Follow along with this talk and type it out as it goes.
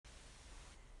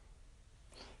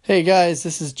Hey guys,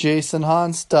 this is Jason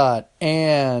Honstadt,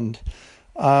 and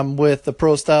I'm with the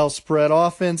Pro Style Spread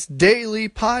Offense Daily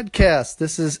Podcast.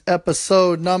 This is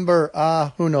episode number,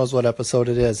 who knows what episode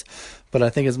it is, but I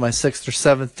think it's my 6th or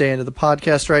 7th day into the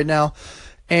podcast right now.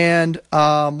 And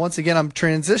once again, I'm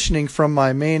transitioning from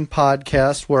my main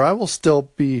podcast where I will still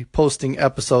be posting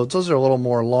episodes. Those are a little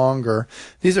more longer.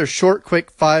 These are short,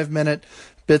 quick, 5-minute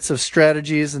bits of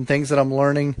strategies and things that I'm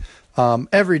learning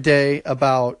every day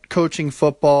about coaching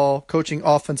football, coaching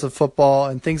offensive football,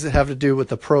 and things that have to do with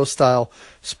the pro style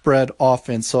spread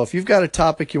offense. So if you've got a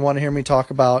topic you want to hear me talk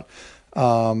about,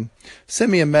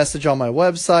 send me a message on my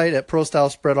website at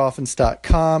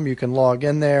prostylespreadoffense.com. You can log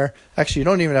in there. Actually, you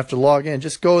don't even have to log in.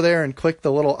 Just go there and click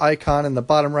the little icon in the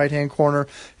bottom right-hand corner.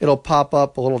 It'll pop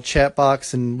up a little chat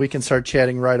box, and we can start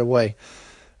chatting right away.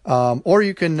 Or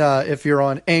you can, if you're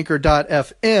on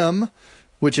anchor.fm,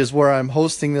 which is where I'm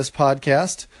hosting this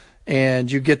podcast,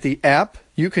 and you get the app,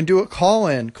 you can do a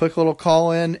call-in. Click a little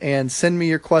call-in and send me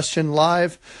your question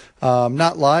live.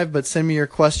 Not live, but send me your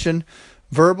question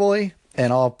verbally,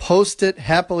 and I'll post it,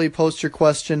 happily post your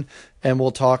question, and we'll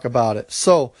talk about it.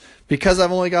 So, because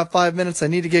I've only got 5 minutes, I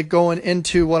need to get going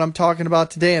into what I'm talking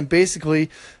about today. And basically,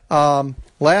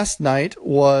 last night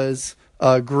was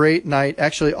a great night.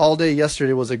 Actually, all day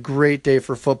yesterday was a great day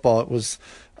for football. It was,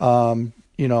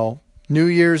 New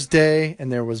Year's Day,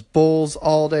 and there was Bulls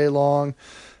all day long.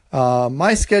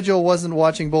 My schedule wasn't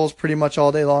watching Bulls pretty much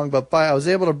all day long, but I was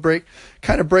able to break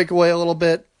away a little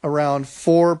bit around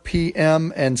 4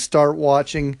 p.m. and start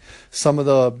watching some of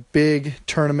the big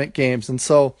tournament games. And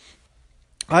so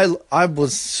I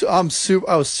was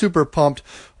super pumped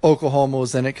Oklahoma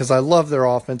was in it because I love their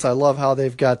offense. I love how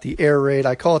they've got the air raid.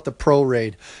 I call it the pro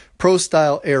raid, pro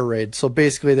style air raid. So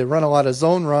basically they run a lot of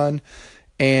zone run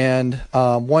and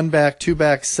 1-back,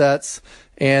 2-back sets,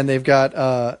 and they've got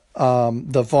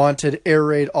the vaunted air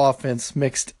raid offense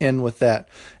mixed in with that.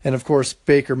 And of course,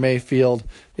 Baker Mayfield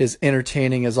is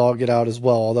entertaining as all get out as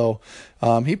well. Although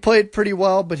he played pretty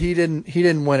well, but he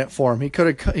didn't win it for him. He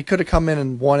could have come in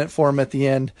and won it for him at the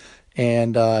end,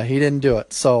 and he didn't do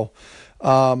it. So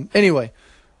anyway.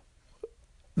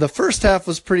 The first half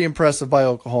was pretty impressive by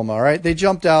Oklahoma, all right? They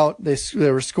jumped out. They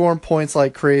were scoring points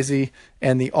like crazy,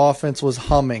 and the offense was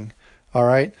humming, all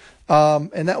right?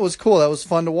 And that was cool. That was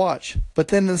fun to watch. But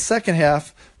then in the second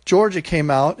half, Georgia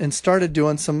came out and started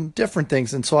doing some different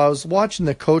things. And so I was watching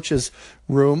the coaches'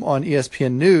 room on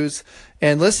ESPN News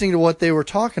and listening to what they were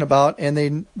talking about,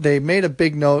 and they made a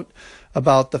big note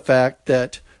about the fact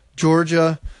that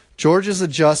Georgia's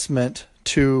adjustment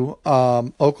to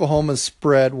Oklahoma's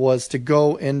spread was to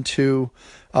go into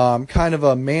kind of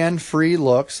a man-free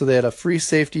look. So they had a free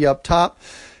safety up top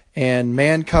and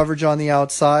man coverage on the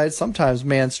outside, sometimes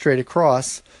man straight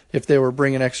across if they were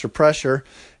bringing extra pressure.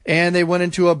 And they went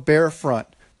into a bear front.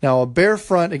 Now, a bear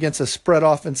front against a spread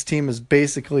offense team is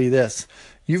basically this.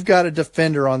 You've got a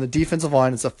defender on the defensive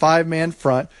line. It's a 5-man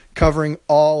front covering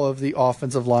all of the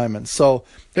offensive linemen. So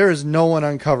there is no one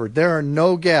uncovered. There are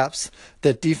no gaps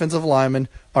that defensive linemen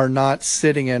are not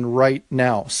sitting in right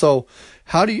now. So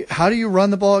how do you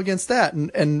run the ball against that?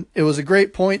 And it was a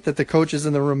great point that the coaches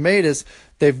in the room made is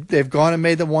they've gone and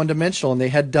made them one-dimensional, and they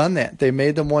had done that. They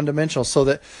made them one-dimensional so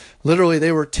that literally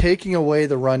they were taking away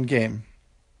the run game.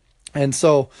 And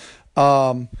so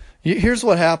here's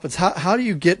what happens. How do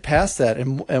you get past that?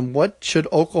 And what should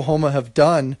Oklahoma have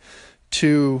done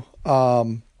to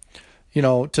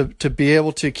be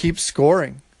able to keep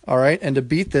scoring, all right, and to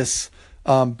beat this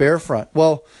bear front?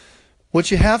 Well, what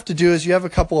you have to do is you have a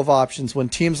couple of options when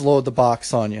teams load the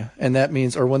box on you, and that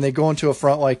means, or when they go into a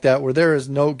front like that where there is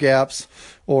no gaps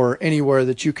or anywhere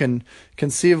that you can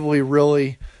conceivably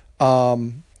really,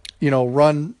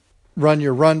 run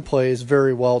your run plays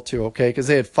very well too, okay? Because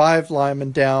they had 5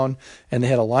 linemen down, and they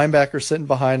had a linebacker sitting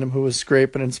behind them who was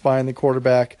scraping and spying the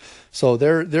quarterback. So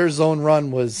their zone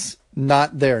run was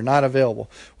not there, not available.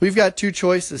 We've got 2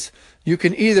 choices. You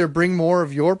can either bring more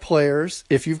of your players,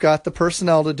 if you've got the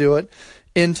personnel to do it,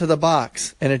 into the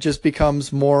box, and it just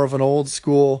becomes more of an old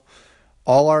school,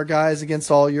 all our guys against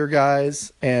all your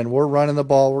guys, and we're running the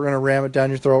ball, we're going to ram it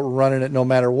down your throat, we're running it no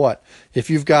matter what.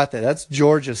 If you've got that, that's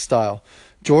Georgia's style.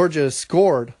 Georgia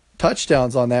scored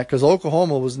touchdowns on that because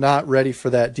Oklahoma was not ready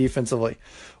for that defensively.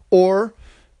 Or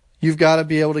you've got to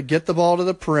be able to get the ball to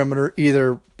the perimeter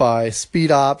either by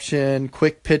speed option,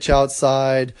 quick pitch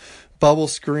outside, bubble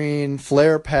screen,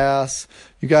 flare pass.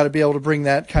 You got to be able to bring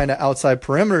that kind of outside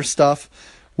perimeter stuff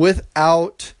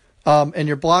without, and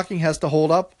your blocking has to hold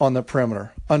up on the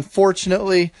perimeter.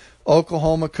 Unfortunately,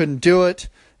 Oklahoma couldn't do it,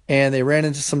 and they ran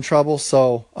into some trouble.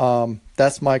 So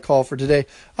that's my call for today.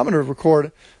 I'm going to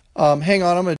record. Hang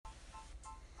on,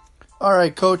 All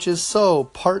right, coaches, so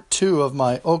part 2 of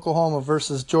my Oklahoma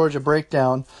versus Georgia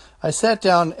breakdown. I sat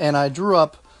down and I drew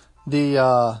up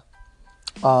the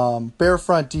bare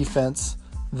front defense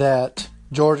that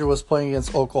Georgia was playing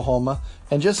against Oklahoma,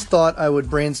 and just thought I would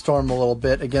brainstorm a little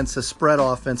bit against a spread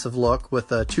offensive look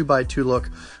with a 2x2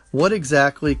 look. What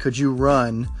exactly could you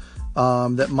run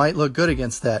that might look good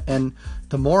against that? And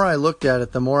the more I looked at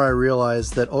it, the more I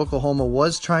realized that Oklahoma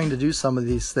was trying to do some of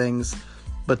these things,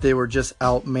 but they were just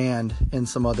outmanned in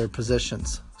some other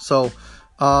positions. So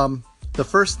the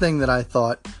first thing that I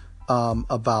thought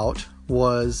about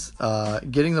was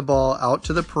getting the ball out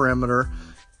to the perimeter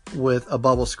with a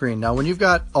bubble screen. Now, when you've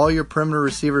got all your perimeter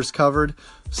receivers covered,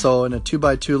 so in a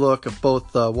 2x2 look, if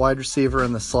both the wide receiver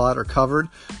and the slot are covered,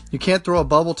 you can't throw a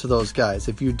bubble to those guys.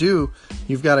 If you do,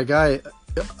 you've got a guy.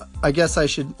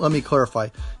 Let me clarify.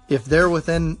 If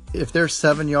they're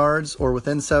 7 yards or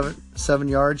within seven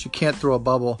yards, you can't throw a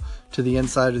bubble to the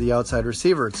inside or the outside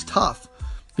receiver. It's tough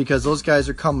because those guys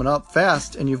are coming up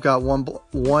fast, and you've got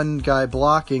one guy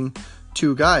blocking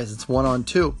two guys. It's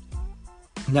 1-on-2.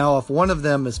 Now, if one of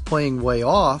them is playing way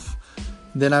off,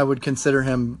 then I would consider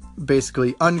him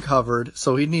basically uncovered.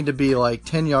 So he'd need to be like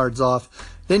 10 yards off.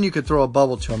 Then you could throw a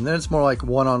bubble to him. Then it's more like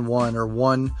 1-on-1 or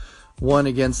one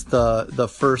against the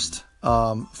first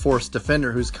forced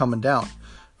defender who's coming down.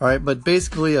 All right, but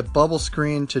basically a bubble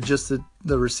screen to just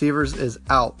the receivers is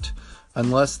out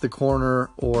unless the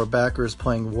corner or backer is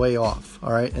playing way off.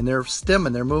 All right, and they're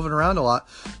stimming, they're moving around a lot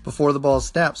before the ball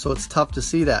snaps, so it's tough to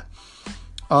see that.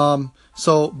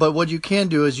 But what you can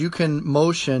do is you can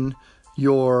motion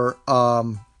your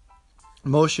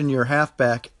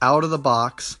halfback out of the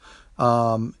box,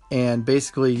 and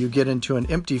basically you get into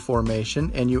an empty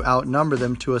formation and you outnumber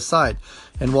them to a side.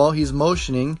 And while he's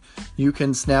motioning, you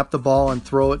can snap the ball and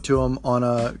throw it to him on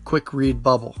a quick read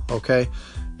bubble, okay?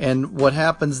 And what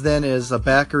happens then is a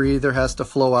backer either has to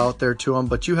flow out there to him,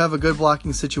 but you have a good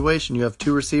blocking situation. You have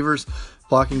two receivers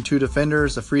blocking two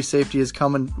defenders. The free safety is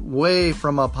coming way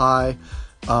from up high.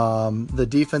 The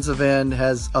defensive end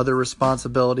has other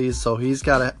responsibilities, so he's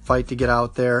got to fight to get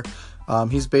out there.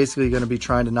 He's basically going to be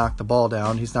trying to knock the ball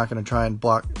down. He's not going to try and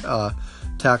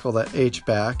tackle the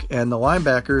H-back. And the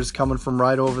linebacker is coming from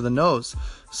right over the nose.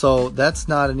 So that's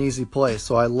not an easy play.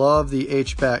 So I love the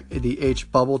H-back, the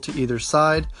H-bubble to either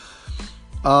side.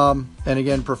 And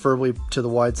again, preferably to the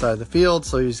wide side of the field,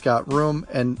 so he's got room.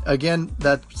 And again,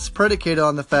 that's predicated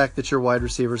on the fact that your wide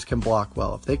receivers can block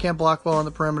well. If they can't block well on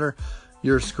the perimeter,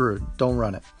 you're screwed. Don't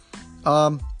run it.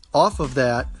 Off of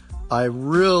that, I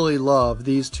really love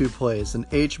these two plays, an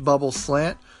H-bubble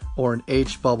slant or an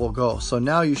H-bubble go. So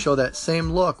now you show that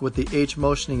same look with the H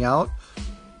motioning out,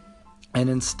 and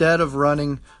instead of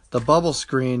running the bubble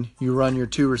screen, you run your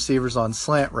two receivers on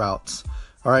slant routes.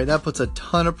 All right, that puts a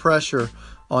ton of pressure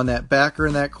on that backer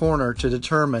in that corner to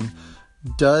determine,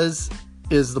 is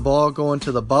the ball going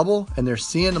to the bubble, and they're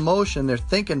seeing the motion, they're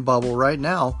thinking bubble right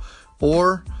now,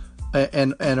 or do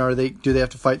they have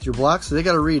to fight through blocks? So they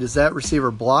got to read, is that receiver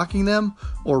blocking them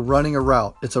or running a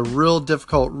route? It's a real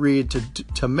difficult read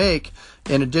to make,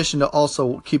 in addition to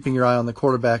also keeping your eye on the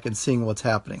quarterback and seeing what's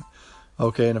happening.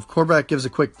 Okay, and if quarterback gives a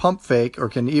quick pump fake or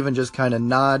can even just kind of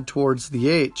nod towards the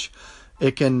H,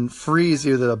 it can freeze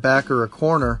either the backer or a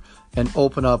corner and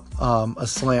open up a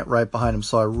slant right behind him.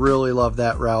 So I really love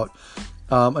that route.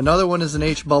 Another one is an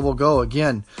H-bubble go.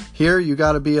 Again, here you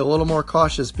got to be a little more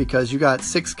cautious because you got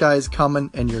six guys coming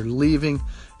and you're losing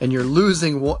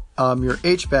your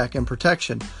H-back in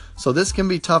protection. So this can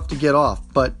be tough to get off,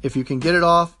 but if you can get it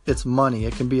off, it's money.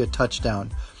 It can be a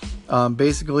touchdown.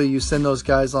 Basically, you send those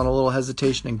guys on a little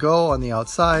hesitation and go on the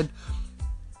outside,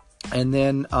 and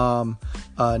then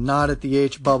nod at the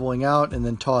H bubbling out, and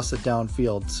then toss it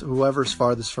downfield. So whoever's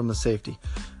farthest from the safety.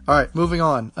 All right, moving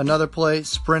on. Another play,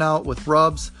 sprint out with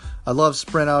rubs. I love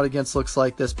sprint out against looks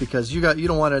like this because you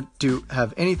don't want to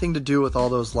have anything to do with all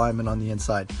those linemen on the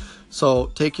inside. So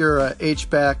take your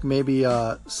H back, maybe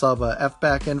sub a F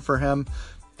back in for him,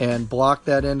 and block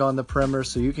that end on the perimeter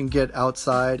so you can get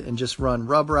outside and just run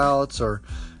rub routes or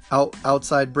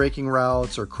outside breaking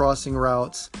routes or crossing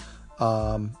routes.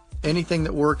 Anything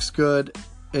that works good,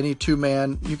 any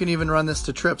two-man. You can even run this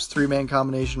to trips, three-man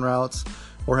combination routes,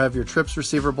 or have your trips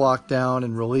receiver block down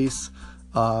and release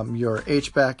your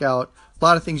H-back out. A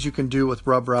lot of things you can do with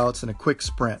rub routes and a quick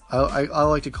sprint. I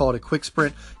like to call it a quick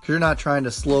sprint because you're not trying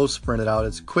to slow sprint it out.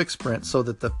 It's a quick sprint so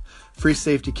that the free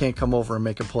safety can't come over and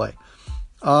make a play.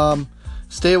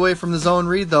 Stay away from the zone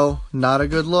read, though. Not a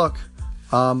good look.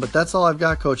 But that's all I've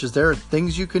got, coaches. There are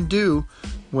things you can do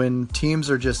when teams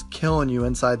are just killing you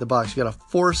inside the box. You got to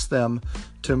force them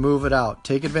to move it out.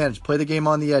 Take advantage. Play the game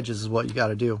on the edges is what you got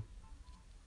to do.